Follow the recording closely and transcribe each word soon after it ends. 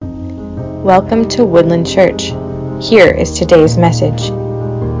Welcome to Woodland Church. Here is today's message.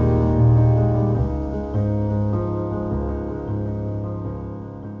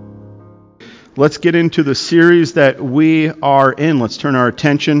 Let's get into the series that we are in. Let's turn our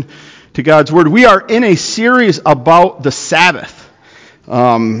attention to God's Word. We are in a series about the Sabbath.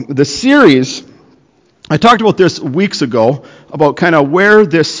 The series, I talked about this weeks ago, about kind of where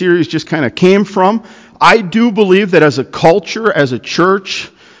this series just kind of came from. I do believe that as a culture, as a church,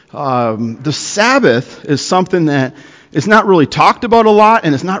 the Sabbath is something that is not really talked about a lot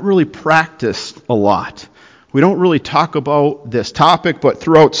and is not really practiced a lot. We don't really talk about this topic, but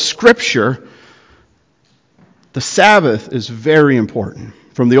throughout Scripture, the Sabbath is very important.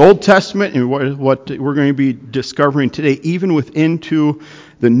 From the Old Testament and what we're going to be discovering today, even within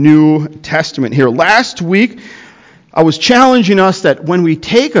the New Testament here. Last week, I was challenging us that when we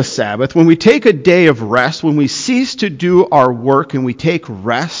take a Sabbath, when we take a day of rest, when we cease to do our work and we take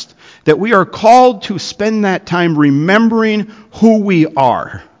rest, that we are called to spend that time remembering who we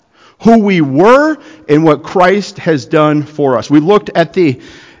are, who we were, and what Christ has done for us. We looked at the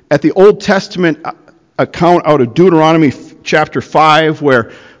Old Testament account out of Deuteronomy chapter 5,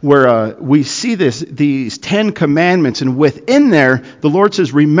 where we see these 10 commandments, and within there, the Lord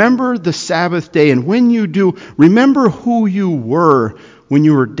says, remember the Sabbath day, and when you do, remember who you were when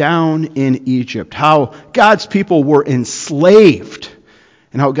you were down in Egypt, how God's people were enslaved,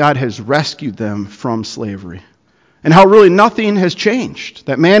 and how God has rescued them from slavery, and how really nothing has changed,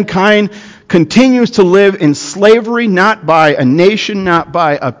 that mankind continues to live in slavery, not by a nation, not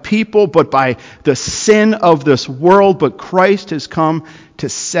by a people, but by the sin of this world, but Christ has come to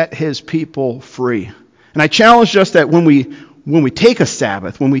set his people free. And I challenge us that when we take a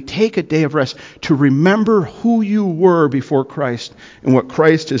Sabbath, when we take a day of rest, to remember who you were before Christ and what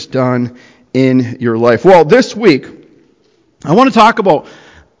Christ has done in your life. Well, this week, I want to talk about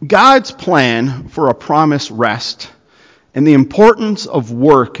God's plan for a promised rest and the importance of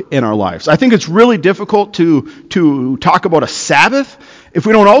work in our lives. I think it's really difficult to talk about a Sabbath if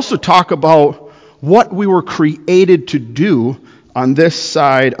we don't also talk about what we were created to do on this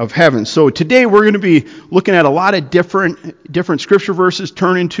side of heaven. So today we're going to be looking at a lot of different scripture verses,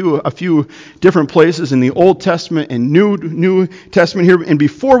 turning to a few different places in the Old Testament and New Testament here. And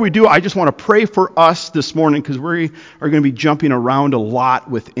before we do, I just want to pray for us this morning, because we are going to be jumping around a lot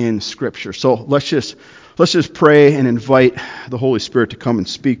within Scripture. So let's just pray and invite the Holy Spirit to come and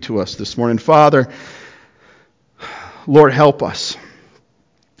speak to us this morning. Father, Lord, help us.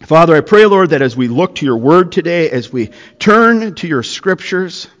 Father, I pray, Lord, that as we look to your word today, as we turn to your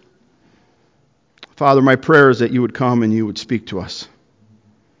scriptures, Father, my prayer is that you would come and you would speak to us.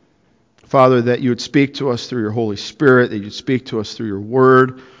 Father, that you would speak to us through your Holy Spirit, that you'd speak to us through your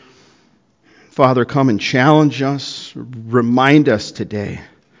word. Father, come and challenge us, remind us today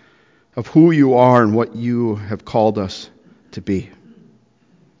of who you are and what you have called us to be.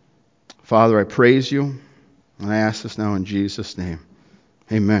 Father, I praise you, and I ask this now in Jesus' name.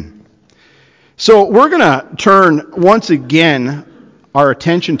 Amen. So we're going to turn once again our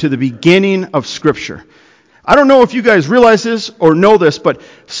attention to the beginning of Scripture. I don't know if you guys realize this or know this, but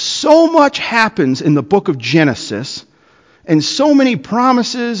so much happens in the book of Genesis, and so many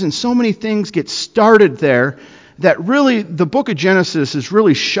promises and so many things get started there, that really the book of Genesis is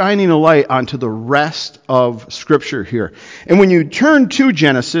really shining a light onto the rest of Scripture here. And when you turn to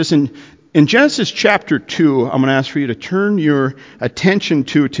Genesis, and in Genesis chapter 2, I'm going to ask for you to turn your attention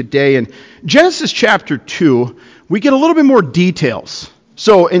to today. In Genesis chapter 2, we get a little bit more details.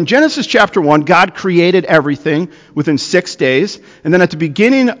 So in Genesis chapter 1, God created everything within 6 days. And then at the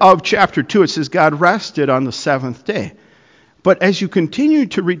beginning of chapter 2, it says God rested on the seventh day. But as you continue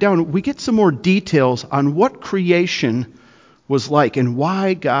to read down, we get some more details on what creation was like and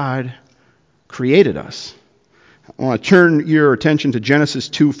why God created us. I want to turn your attention to Genesis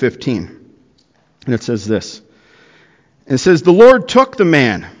 2:15. And it says this. And it says, the Lord took the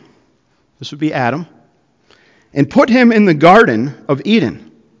man, this would be Adam, and put him in the Garden of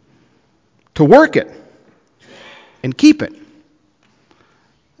Eden to work it and keep it.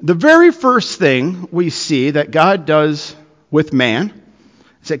 The very first thing we see that God does with man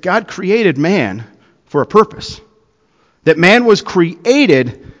is that God created man for a purpose. That man was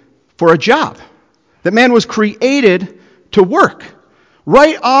created for a job. That man was created to work.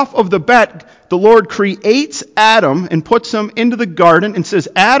 Right off of the bat, the Lord creates Adam and puts him into the garden and says,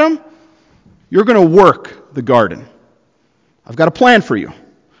 Adam, you're going to work the garden. I've got a plan for you.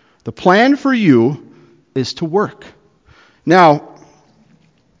 The plan for you is to work. Now,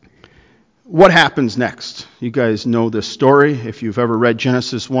 what happens next? You guys know this story. If you've ever read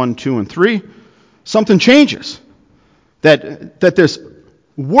Genesis 1, 2, and 3, something changes. That this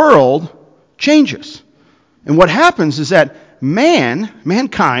world changes. And what happens is that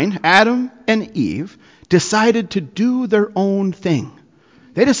mankind, Adam and Eve, decided to do their own thing.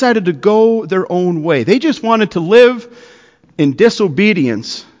 They decided to go their own way. They just wanted to live in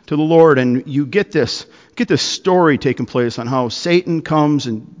disobedience to the Lord. And you get this story taking place on how Satan comes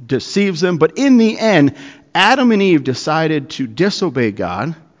and deceives them. But in the end, Adam and Eve decided to disobey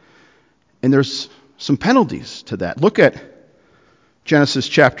God. And there's some penalties to that. Look at Genesis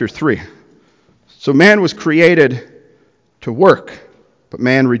chapter 3. So man was created to work, but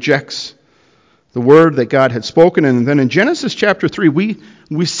man rejects the word that God had spoken. And then in Genesis chapter 3,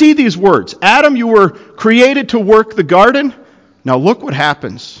 we see these words. Adam, you were created to work the garden. Now look what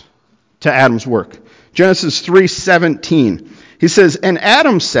happens to Adam's work. Genesis 3:17. He says, and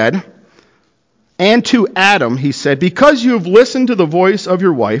to Adam he said, because you have listened to the voice of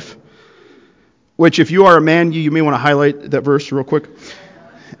your wife, which if you are a man, you may want to highlight that verse real quick,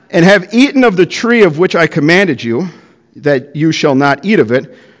 and have eaten of the tree of which I commanded you, that you shall not eat of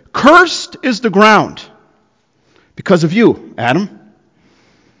it, cursed is the ground because of you, Adam.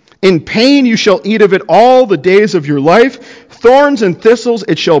 In pain you shall eat of it all the days of your life. Thorns and thistles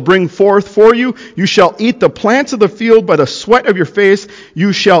it shall bring forth for you. You shall eat the plants of the field by the sweat of your face.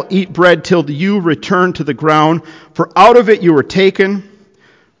 You shall eat bread till you return to the ground. For out of it you were taken.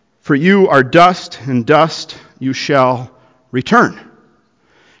 For you are dust, and dust you shall return.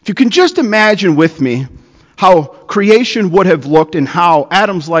 If you can just imagine with me how creation would have looked and how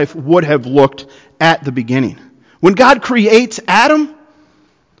Adam's life would have looked at the beginning. When God creates Adam,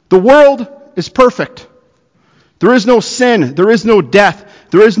 the world is perfect. There is no sin. There is no death.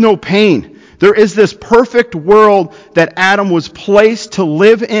 There is no pain. There is this perfect world that Adam was placed to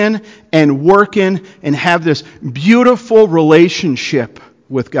live in and work in and have this beautiful relationship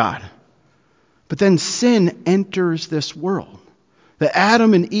with God. But then sin enters this world. That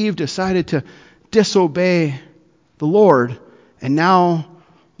Adam and Eve decided to disobey the Lord, and now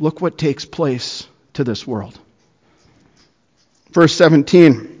look what takes place to this world. Verse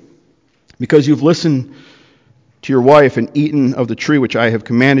 17, because you've listened to your wife and eaten of the tree which I have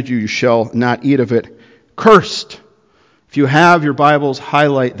commanded you, you shall not eat of it. Cursed. If you have your Bibles,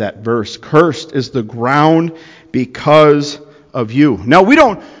 highlight that verse. Cursed is the ground because of you. Now, we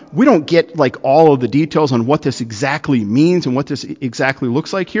don't get like all of the details on what this exactly means and what this exactly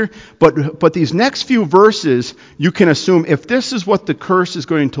looks like here, but these next few verses, you can assume if this is what the curse is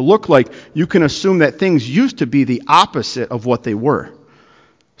going to look like, you can assume that things used to be the opposite of what they were.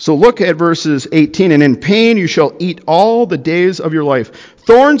 So look at verses 18, and in pain you shall eat all the days of your life.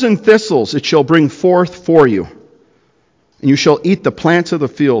 Thorns and thistles it shall bring forth for you, and you shall eat the plants of the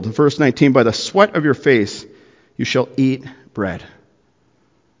field. Verse 19, by the sweat of your face you shall eat bread.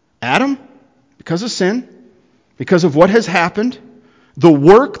 Adam, because of sin, because of what has happened, the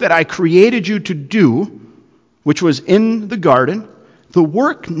work that I created you to do, which was in the garden, the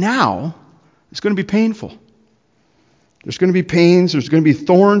work now is going to be painful. There's going to be pains, there's going to be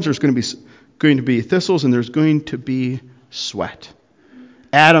thorns, there's going to be thistles, and there's going to be sweat.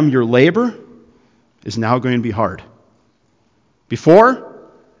 Adam, your labor is now going to be hard. Before,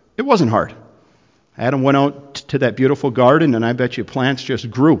 it wasn't hard. Adam went out to that beautiful garden, and I bet you plants just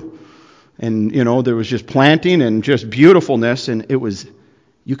grew. And, there was just planting and just beautifulness, and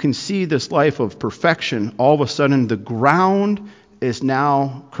you can see this life of perfection. All of a sudden, the ground is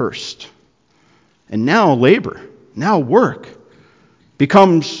now cursed. And now labor, now work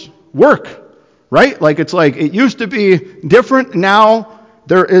becomes work, right? It's like it used to be different. Now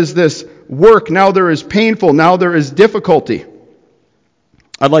there is this work. Now there is painful. Now there is difficulty.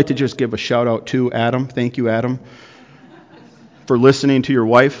 I'd like to just give a shout out to Adam. Thank you, Adam, for listening to your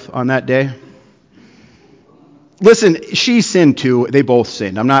wife on that day. Listen, she sinned too. They both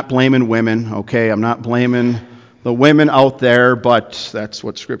sinned. I'm not blaming women, okay? I'm not blaming the women out there, but that's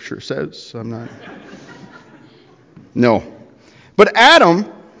what Scripture says. I'm not. No. But Adam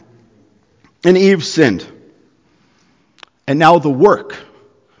and Eve sinned. And now the work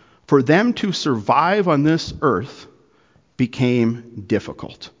for them to survive on this earth became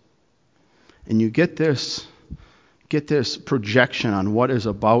difficult. And you get this projection on what is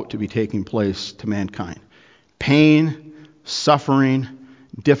about to be taking place to mankind. Pain, suffering,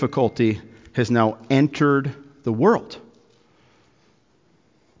 difficulty has now entered the world.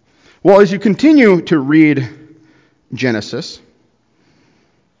 Well, as you continue to read Genesis,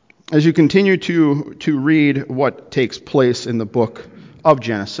 as you continue to read what takes place in the book of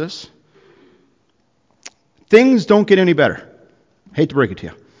Genesis, things don't get any better. Hate to break it to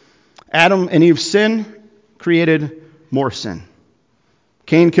you. Adam and Eve's sin created more sin.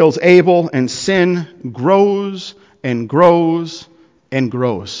 Cain kills Abel, and sin grows and grows and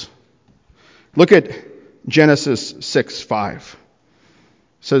grows. Look at Genesis 6:5. It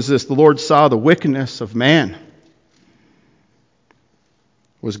says this, the Lord saw the wickedness of man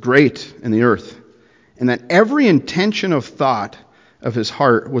was great in the earth, and that every intention of thought of his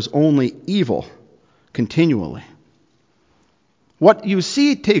heart was only evil continually. What you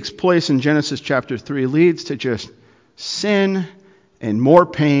see takes place in Genesis chapter 3 leads to just sin and more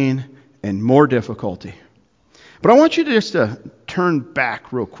pain and more difficulty. But I want you to just turn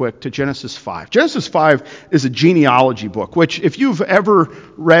back real quick to Genesis 5. Genesis 5 is a genealogy book, which if you've ever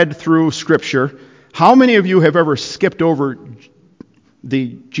read through Scripture, how many of you have ever skipped over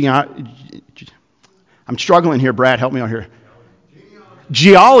I'm struggling here, Brad. Help me out here.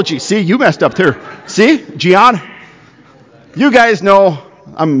 Geology. See, you messed up there. See? You guys know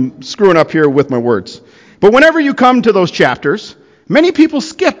I'm screwing up here with my words. But whenever you come to those chapters, many people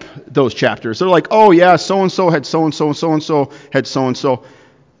skip those chapters. They're like, oh yeah, so-and-so had so-and-so, and so-and-so had so-and-so.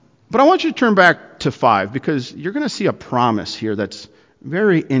 But I want you to turn back to 5 because you're going to see a promise here that's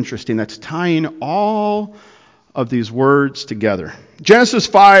very interesting, that's tying all of these words together. Genesis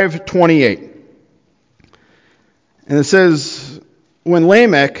 5:28. And it says, when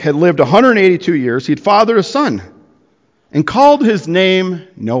Lamech had lived 182 years, he'd fathered a son and called his name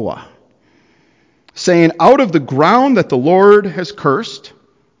Noah, saying, out of the ground that the Lord has cursed.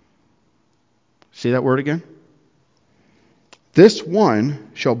 See that word again? This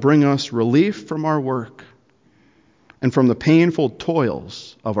one shall bring us relief from our work and from the painful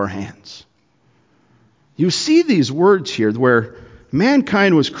toils of our hands. You see these words here where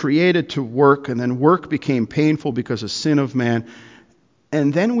mankind was created to work, and then work became painful because of sin of man.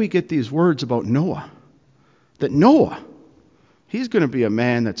 And then we get these words about Noah. That Noah, he's going to be a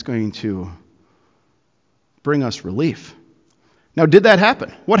man that's going to bring us relief. Now, did that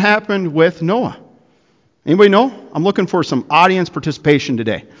happen? What happened with Noah? Anybody know? I'm looking for some audience participation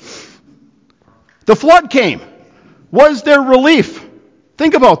today. The flood came. Was there relief?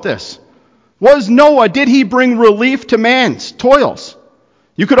 Think about this. Was Noah, did he bring relief to man's toils?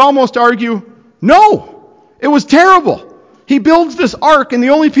 You could almost argue, no. It was terrible. He builds this ark, and the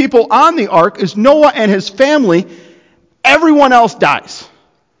only people on the ark is Noah and his family. Everyone else dies.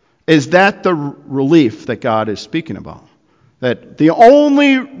 Is that the relief that God is speaking about? That the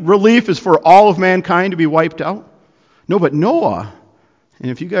only relief is for all of mankind to be wiped out? No, but Noah, and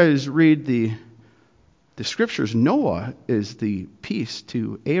if you guys read the scriptures, Noah is the peace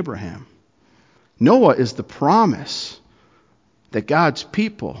to Abraham. Noah is the promise that God's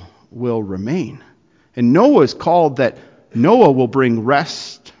people will remain. And Noah is called that Noah will bring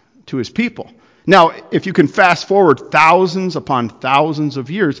rest to his people. Now, if you can fast forward thousands upon thousands of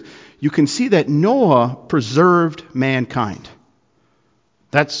years, you can see that Noah preserved mankind.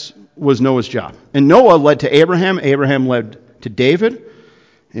 That was Noah's job. And Noah led to Abraham. Abraham led to David.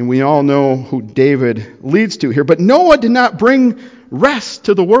 And we all know who David leads to here. But Noah did not bring rest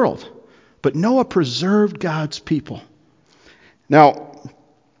to the world. But Noah preserved God's people. Now,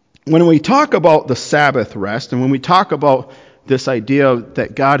 when we talk about the Sabbath rest, and when we talk about this idea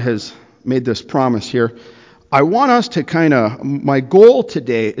that God has made this promise here, I want us to my goal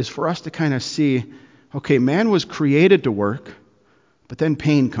today is for us to kind of see, okay, man was created to work, but then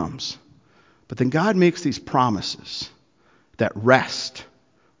pain comes. But then God makes these promises that rest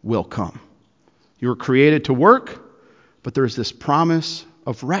will come. You were created to work, but there's this promise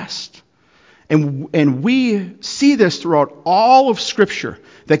of rest. And we see this throughout all of Scripture,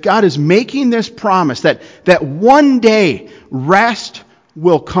 that God is making this promise that one day rest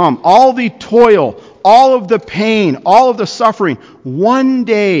will come. All the toil, all of the pain, all of the suffering, one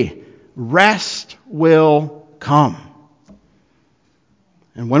day rest will come.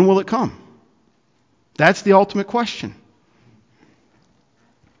 And when will it come? That's the ultimate question.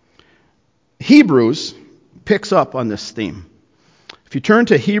 Hebrews picks up on this theme. If you turn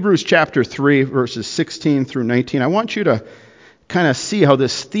to Hebrews chapter 3, verses 16 through 19, I want you to kind of see how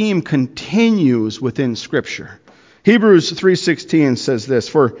this theme continues within Scripture. Hebrews 3:16 says this,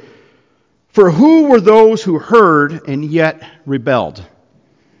 For who were those who heard and yet rebelled?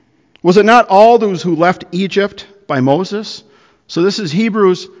 Was it not all those who left Egypt by Moses? So this is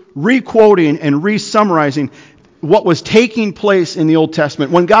Hebrews re-quoting and re-summarizing what was taking place in the Old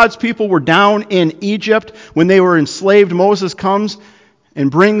Testament. When God's people were down in Egypt, when they were enslaved, Moses comes and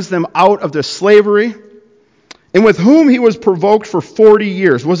brings them out of the slavery. And with whom he was provoked for 40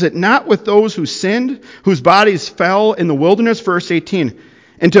 years. Was it not with those who sinned, whose bodies fell in the wilderness? Verse 18.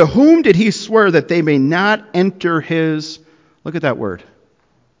 And to whom did he swear that they may not enter his, look at that word,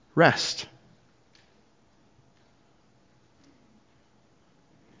 rest?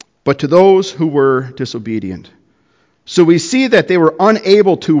 But to those who were disobedient. So we see that they were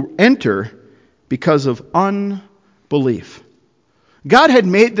unable to enter because of unbelief. God had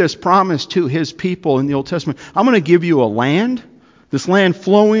made this promise to his people in the Old Testament. I'm going to give you a land, this land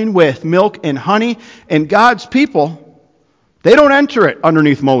flowing with milk and honey, and God's people, they don't enter it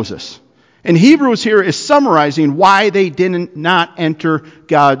underneath Moses. And Hebrews here is summarizing why they did not enter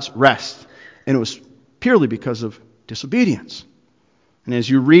God's rest. And it was purely because of disobedience. And as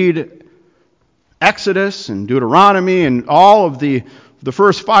you read Exodus and Deuteronomy and all of the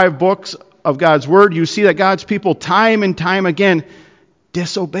first 5 books of God's Word, you see that God's people time and time again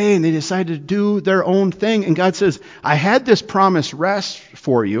disobey, and they decide to do their own thing. And God says, I had this promised rest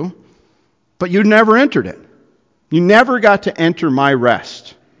for you, but you never entered it. You never got to enter my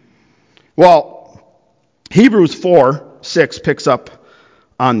rest. Well, Hebrews 4:6 picks up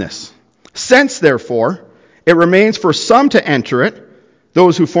on this. Since, therefore, it remains for some to enter it,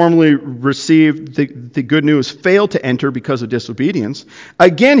 those who formerly received the good news failed to enter because of disobedience.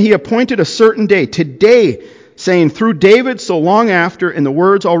 Again, he appointed a certain day, today, saying through David so long after, in the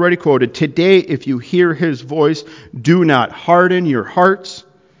words already quoted, today if you hear his voice, do not harden your hearts.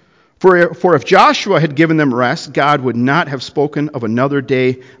 For if Joshua had given them rest, God would not have spoken of another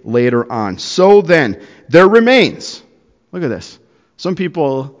day later on. So then, there remains, look at this. Some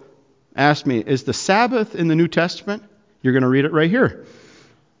people ask me, is the Sabbath in the New Testament? You're going to read it right here.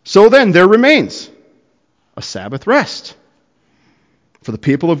 So then, there remains a Sabbath rest for the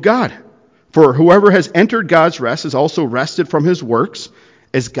people of God. For whoever has entered God's rest is also rested from his works,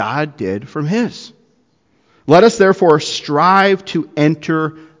 as God did from his. Let us therefore strive to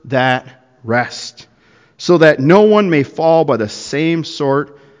enter that rest, so that no one may fall by the same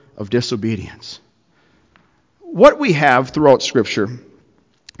sort of disobedience. What we have throughout Scripture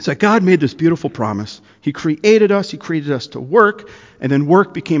is that God made this beautiful promise. He created us to work, and then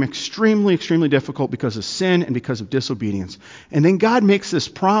work became extremely, extremely difficult because of sin and because of disobedience. And then God makes this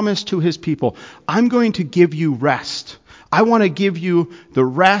promise to his people, I'm going to give you rest. I want to give you the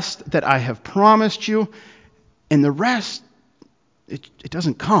rest that I have promised you, and the rest, it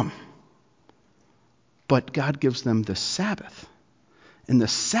doesn't come. But God gives them the Sabbath. And the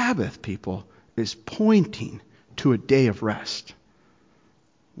Sabbath, people, is pointing to a day of rest.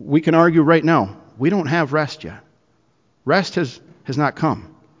 We can argue right now, we don't have rest yet. Rest has not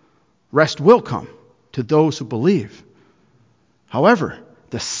come. Rest will come to those who believe. However,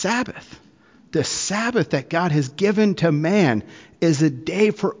 the Sabbath that God has given to man is a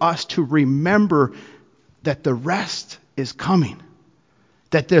day for us to remember that the rest is coming.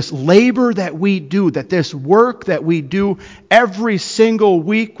 That this labor that we do, that this work that we do every single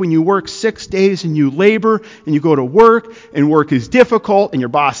week, when you work 6 days and you labor and you go to work and work is difficult and your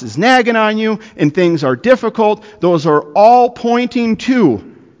boss is nagging on you and things are difficult, those are all pointing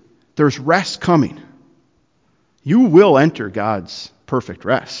to there's rest coming. You will enter God's perfect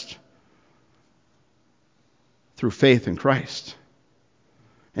rest through faith in Christ.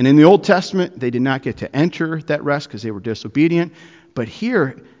 And in the Old Testament, they did not get to enter that rest because they were disobedient. But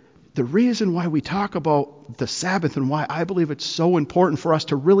here, the reason why we talk about the Sabbath and why I believe it's so important for us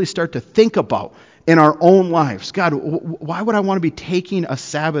to really start to think about in our own lives. God, why would I want to be taking a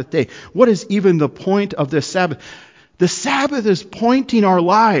Sabbath day? What is even the point of this Sabbath? The Sabbath is pointing our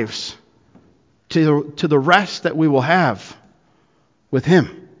lives to the rest that we will have with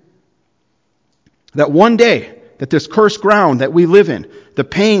him. That one day, that this cursed ground that we live in, the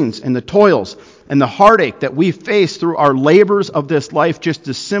pains and the toils and the heartache that we face through our labors of this life just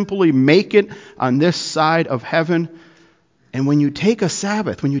to simply make it on this side of heaven. And when you take a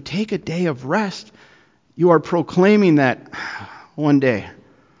Sabbath, when you take a day of rest, you are proclaiming that one day,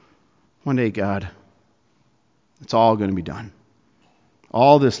 God, it's all going to be done.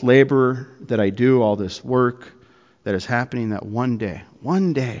 All this labor that I do, all this work that is happening, that one day,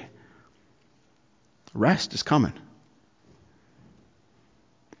 rest is coming.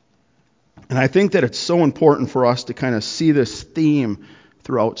 And I think that it's so important for us to kind of see this theme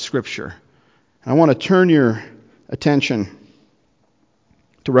throughout Scripture. I want to turn your attention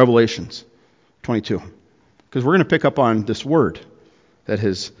to Revelations 22, because we're going to pick up on this word that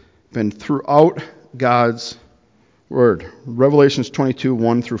has been throughout God's Word. Revelations 22,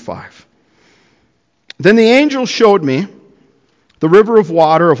 1 through 5. Then the angel showed me the river of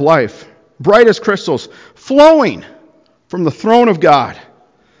water of life, bright as crystals, flowing from the throne of God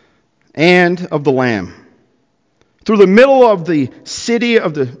and of the Lamb. Through the middle of the city,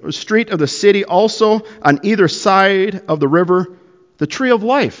 of the street of the city, also on either side of the river, the tree of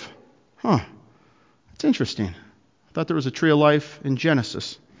life. That's interesting. I thought there was a tree of life in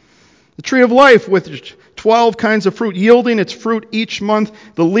Genesis. The tree of life with 12 kinds of fruit, yielding its fruit each month.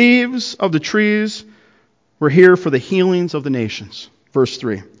 The leaves of the trees were here for the healings of the nations. Verse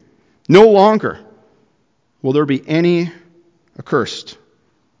 3. No longer will there be any accursed.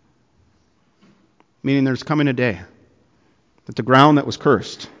 Meaning there's coming a day that the ground that was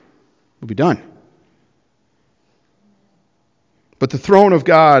cursed will be done. But the throne of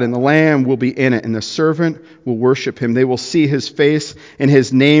God and the Lamb will be in it, and the servant will worship him. They will see his face, and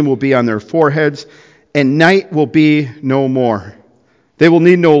his name will be on their foreheads, and night will be no more. They will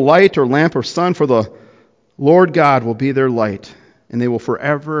need no light or lamp or sun, for the Lord God will be their light, and they will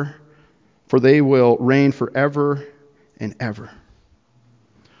reign forever and ever.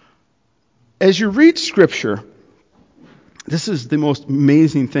 As you read Scripture, this is the most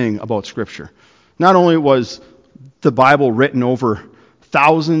amazing thing about Scripture. Not only was the Bible written over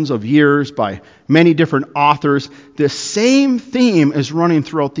thousands of years by many different authors, the same theme is running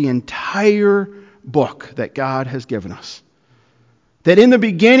throughout the entire book that God has given us. That in the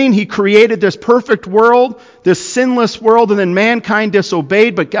beginning he created this perfect world, this sinless world, and then mankind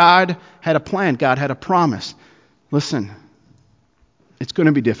disobeyed, but God had a plan. God had a promise. Listen, it's going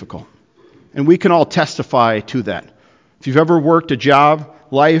to be difficult. And we can all testify to that. If you've ever worked a job,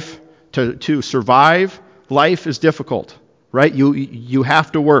 life, to survive, life is difficult, right? You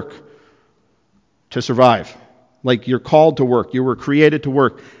have to work to survive. Like you're called to work. You were created to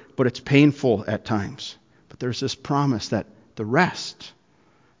work. But it's painful at times. But there's this promise that the rest,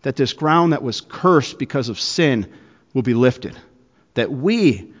 that this ground that was cursed because of sin will be lifted. That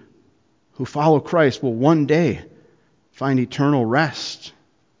we who follow Christ will one day find eternal rest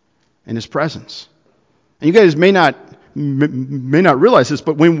in his presence. And you guys may not realize this,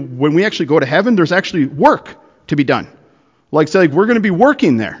 but when we actually go to heaven, there's actually work to be done. Like, say, we're going to be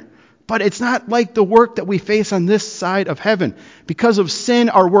working there. But it's not like the work that we face on this side of heaven. Because of sin,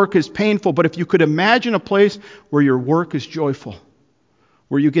 our work is painful. But if you could imagine a place where your work is joyful,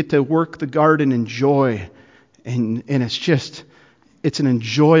 where you get to work the garden in joy, and it's an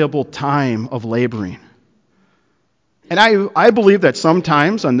enjoyable time of laboring. And I believe that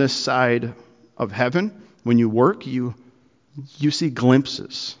sometimes on this side of heaven, when you work, you see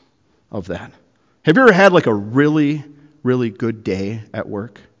glimpses of that. Have you ever had like a really, really good day at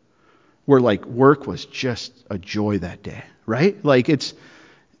work? Where like work was just a joy that day, right?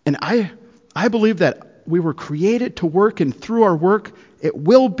 And I believe that we were created to work, and through our work, it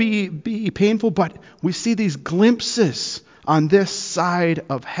will be painful, but we see these glimpses on this side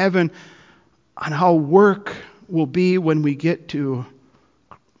of heaven on how work will be when we get to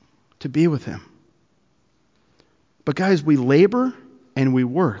be with him. But guys, we labor and we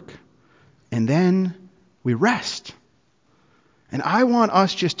work, and then we rest. And I want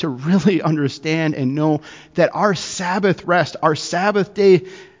us just to really understand and know that our Sabbath rest, our Sabbath day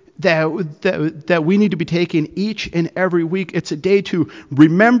that we need to be taking each and every week, it's a day to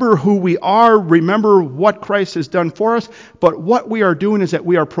remember who we are, remember what Christ has done for us. But what we are doing is that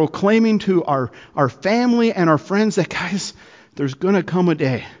we are proclaiming to our family and our friends that, guys, there's going to come a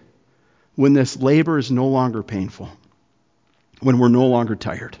day when this labor is no longer painful, when we're no longer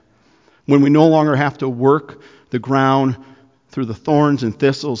tired, when we no longer have to work the ground through the thorns and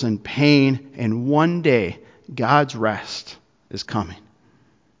thistles and pain, and one day God's rest is coming.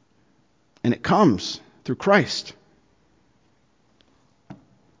 And it comes through Christ.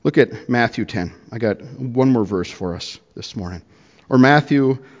 Look at Matthew 10. I got one more verse for us this morning. Or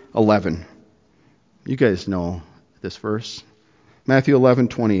Matthew 11. You guys know this verse. Matthew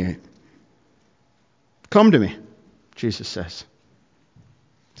 11:28. Come to me, Jesus says.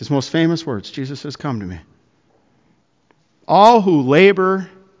 It's his most famous words. Jesus says, come to me. All who labor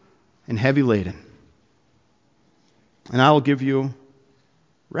and heavy laden, and I will give you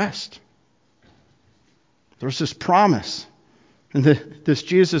rest. There's this promise. And this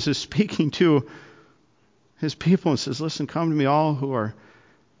Jesus is speaking to his people and says, listen, come to me, all who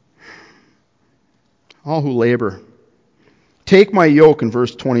labor. Take my yoke, in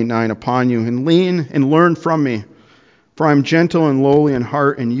verse 29, upon you, and lean and learn from me. For I am gentle and lowly in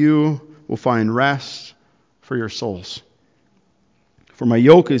heart, and you will find rest for your souls. For my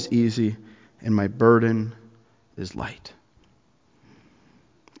yoke is easy, and my burden is light.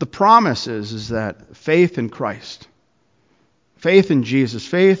 The promise is that faith in Christ, faith in Jesus,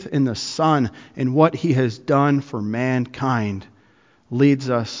 faith in the Son, and what he has done for mankind leads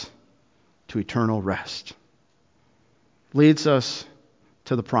us to eternal rest, leads us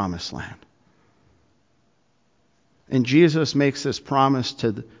to the promised land. And Jesus makes this promise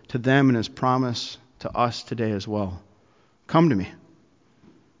to them and his promise to us today as well. Come to me,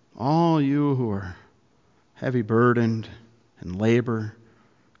 all you who are heavy burdened and labor.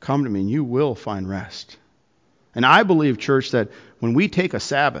 Come to me and you will find rest. And I believe, church, that when we take a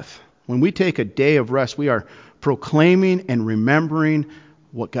Sabbath, when we take a day of rest, we are proclaiming and remembering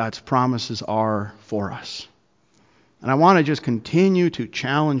what God's promises are for us. And I want to just continue to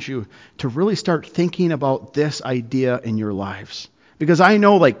challenge you to really start thinking about this idea in your lives. Because I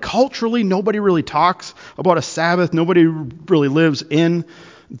know, like, culturally, nobody really talks about a Sabbath. Nobody really lives in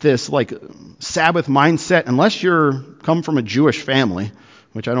this, like, Sabbath mindset unless you're come from a Jewish family,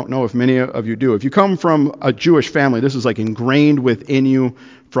 which I don't know if many of you do. If you come from a Jewish family, this is like ingrained within you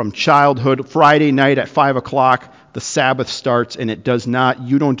from childhood. Friday night at 5 o'clock, the Sabbath starts, and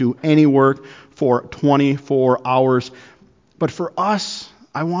you don't do any work for 24 hours. But for us,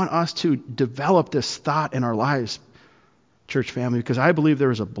 I want us to develop this thought in our lives, church family, because I believe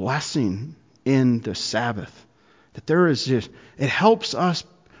there is a blessing in the Sabbath. That there is just, it helps us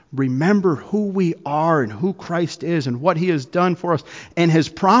remember who we are and who Christ is and what he has done for us and his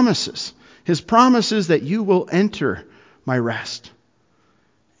promises. His promises that you will enter my rest.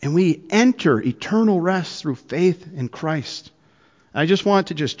 And we enter eternal rest through faith in Christ. I just want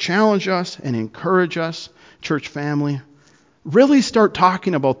to just challenge us and encourage us, church family. Really start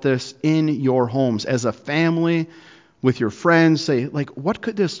talking about this in your homes as a family, with your friends. Say, like, what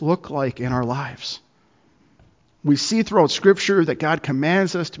could this look like in our lives? We see throughout Scripture that God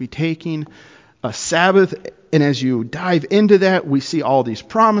commands us to be taking a Sabbath, and as you dive into that, we see all these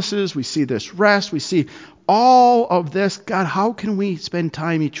promises, we see this rest, we see all of this. God, how can we spend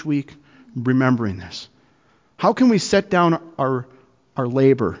time each week remembering this? How can we set down our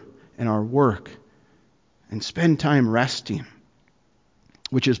labor and our work and spend time resting,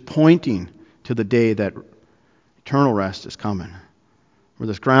 which is pointing to the day that eternal rest is coming, where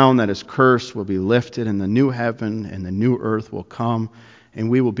this ground that is cursed will be lifted, and the new heaven and the new earth will come, and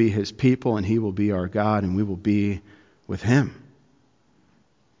we will be his people, and he will be our God, and we will be with him.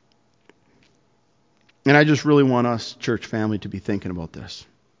 And I just really want us, church family, to be thinking about this.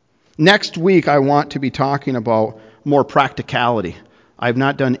 Next week, I want to be talking about more practicality. I've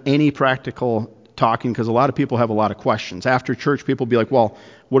not done any practical talking because a lot of people have a lot of questions. After church, people will be like, well,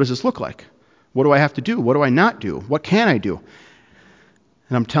 what does this look like? What do I have to do? What do I not do? What can I do?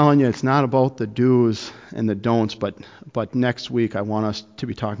 And I'm telling you, it's not about the do's and the don'ts, but next week I want us to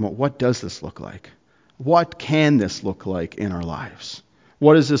be talking about, what does this look like? What can this look like in our lives?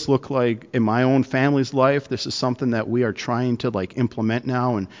 What does this look like in my own family's life? This is something that we are trying to implement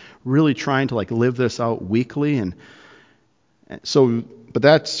now and really trying to live this out weekly. And so, but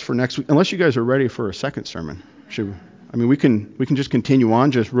that's for next week. Unless you guys are ready for a second sermon, we can just continue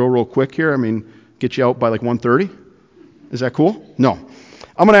on just real quick here. Get you out by 1:30. Is that cool? No.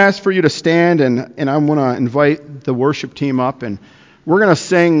 I'm going to ask for you to stand, and I'm going to invite the worship team up, and we're going to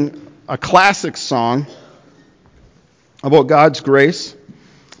sing a classic song about God's grace.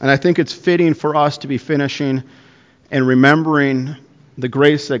 And I think it's fitting for us to be finishing and remembering the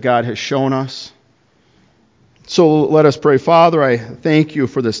grace that God has shown us. So let us pray. Father, I thank you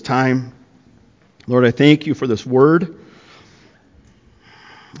for this time. Lord, I thank you for this word.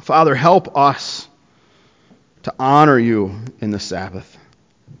 Father, help us to honor you in the Sabbath.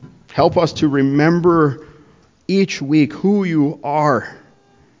 Help us to remember each week who you are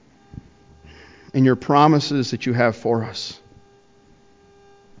and your promises that you have for us.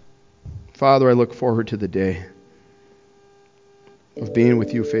 Father, I look forward to the day of being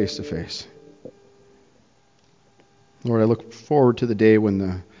with you face to face. Lord, I look forward to the day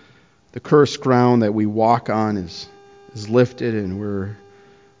when the cursed ground that we walk on is lifted and we're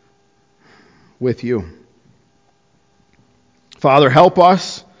with you. Father, help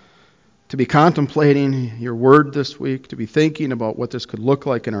us to be contemplating your word this week, to be thinking about what this could look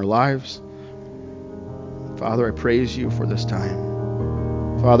like in our lives. Father, I praise you for this time.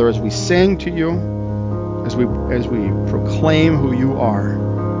 Father, as we sing to you, as we proclaim who you are,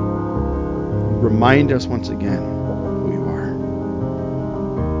 remind us once again who you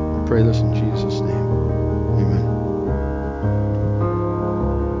are. I pray this in Jesus' name.